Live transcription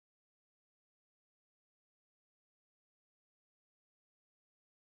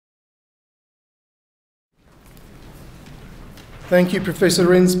Thank you, Professor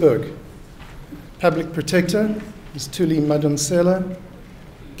Rensburg. Public Protector, Ms. Tuli Madonsela.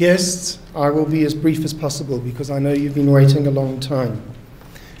 Guests, I will be as brief as possible because I know you've been waiting a long time.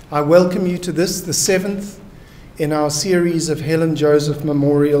 I welcome you to this, the seventh in our series of Helen Joseph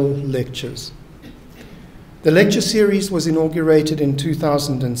Memorial Lectures. The lecture series was inaugurated in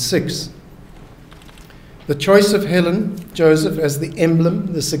 2006. The choice of Helen Joseph as the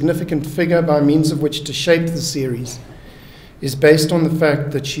emblem, the significant figure by means of which to shape the series, is based on the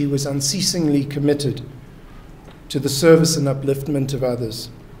fact that she was unceasingly committed to the service and upliftment of others.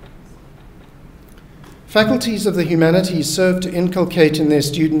 Faculties of the humanities serve to inculcate in their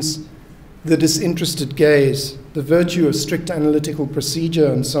students the disinterested gaze, the virtue of strict analytical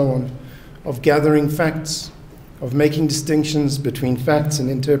procedure and so on, of gathering facts, of making distinctions between facts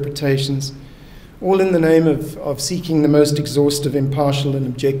and interpretations, all in the name of seeking the most exhaustive, impartial and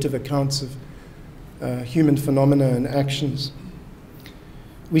objective accounts of human phenomena and actions.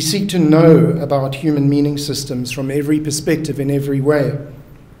 We seek to know about human meaning systems from every perspective in every way.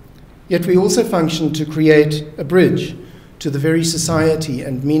 Yet we also function to create a bridge to the very society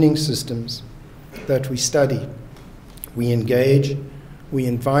and meaning systems that we study. We engage, we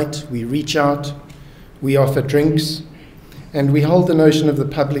invite, we reach out, we offer drinks, and we hold the notion of the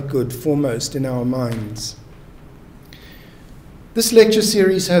public good foremost in our minds. This lecture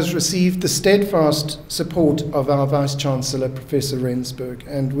series has received the steadfast support of our Vice-Chancellor, Professor Rensburg,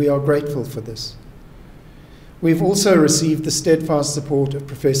 and we are grateful for this. We've also received the steadfast support of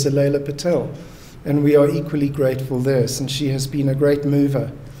Professor Leila Patel, and we are equally grateful there, since she has been a great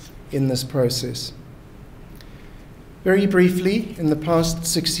mover in this process. Very briefly, in the past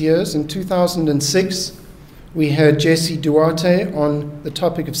 6 years, in 2006, we had Jessie Duarte on the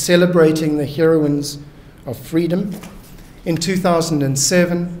topic of celebrating the heroines of freedom. In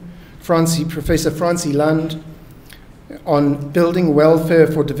 2007, Professor Francie Land on building welfare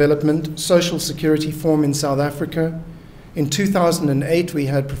for development, social security form in South Africa. In 2008, we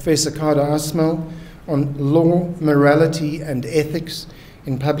had Professor Kada Asmal on law, morality, and ethics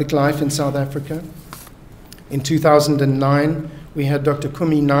in public life in South Africa. In 2009, we had Dr.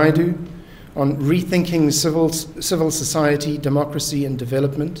 Kumi Naidu on rethinking civil society, democracy, and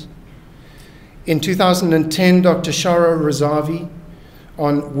development. In 2010, Dr. Shara Razavi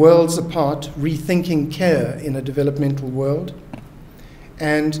on Worlds Apart, Rethinking Care in a Developmental World.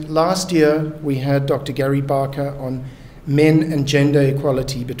 And last year, we had Dr. Gary Barker on Men and Gender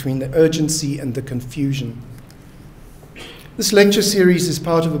Equality, Between the Urgency and the Confusion. This lecture series is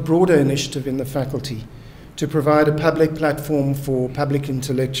part of a broader initiative in the faculty to provide a public platform for public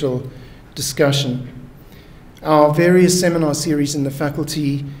intellectual discussion. Our various seminar series in the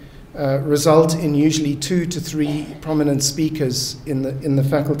faculty result in usually 2 to 3 prominent speakers in the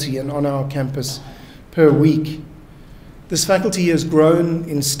faculty and on our campus per week. This faculty has grown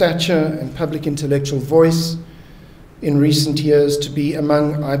in stature and public intellectual voice in recent years to be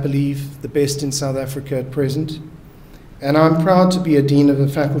among, I believe, the best in South Africa at present. And I'm proud to be a dean of a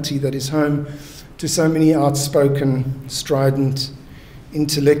faculty that is home to so many outspoken, strident,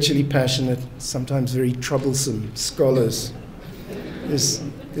 intellectually passionate, sometimes very troublesome scholars.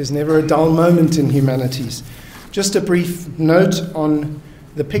 There's never a dull moment in humanities. Just a brief note on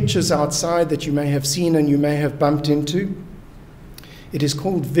the pictures outside that you may have seen and you may have bumped into. It is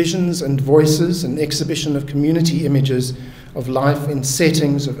called Visions and Voices, an exhibition of community images of life in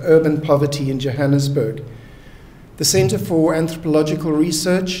settings of urban poverty in Johannesburg. The Centre for Anthropological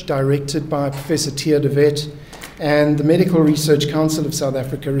Research, directed by Professor Tia de Wet, and the Medical Research Council of South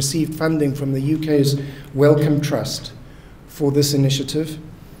Africa received funding from the UK's Wellcome Trust for this initiative.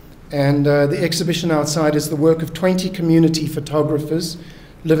 And the exhibition outside is the work of 20 community photographers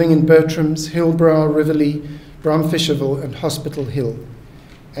living in Bertram's, Hillbrow, Riverlea, Bramfisherville, and Hospital Hill.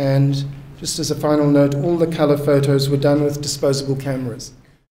 And just as a final note, all the colour photos were done with disposable cameras.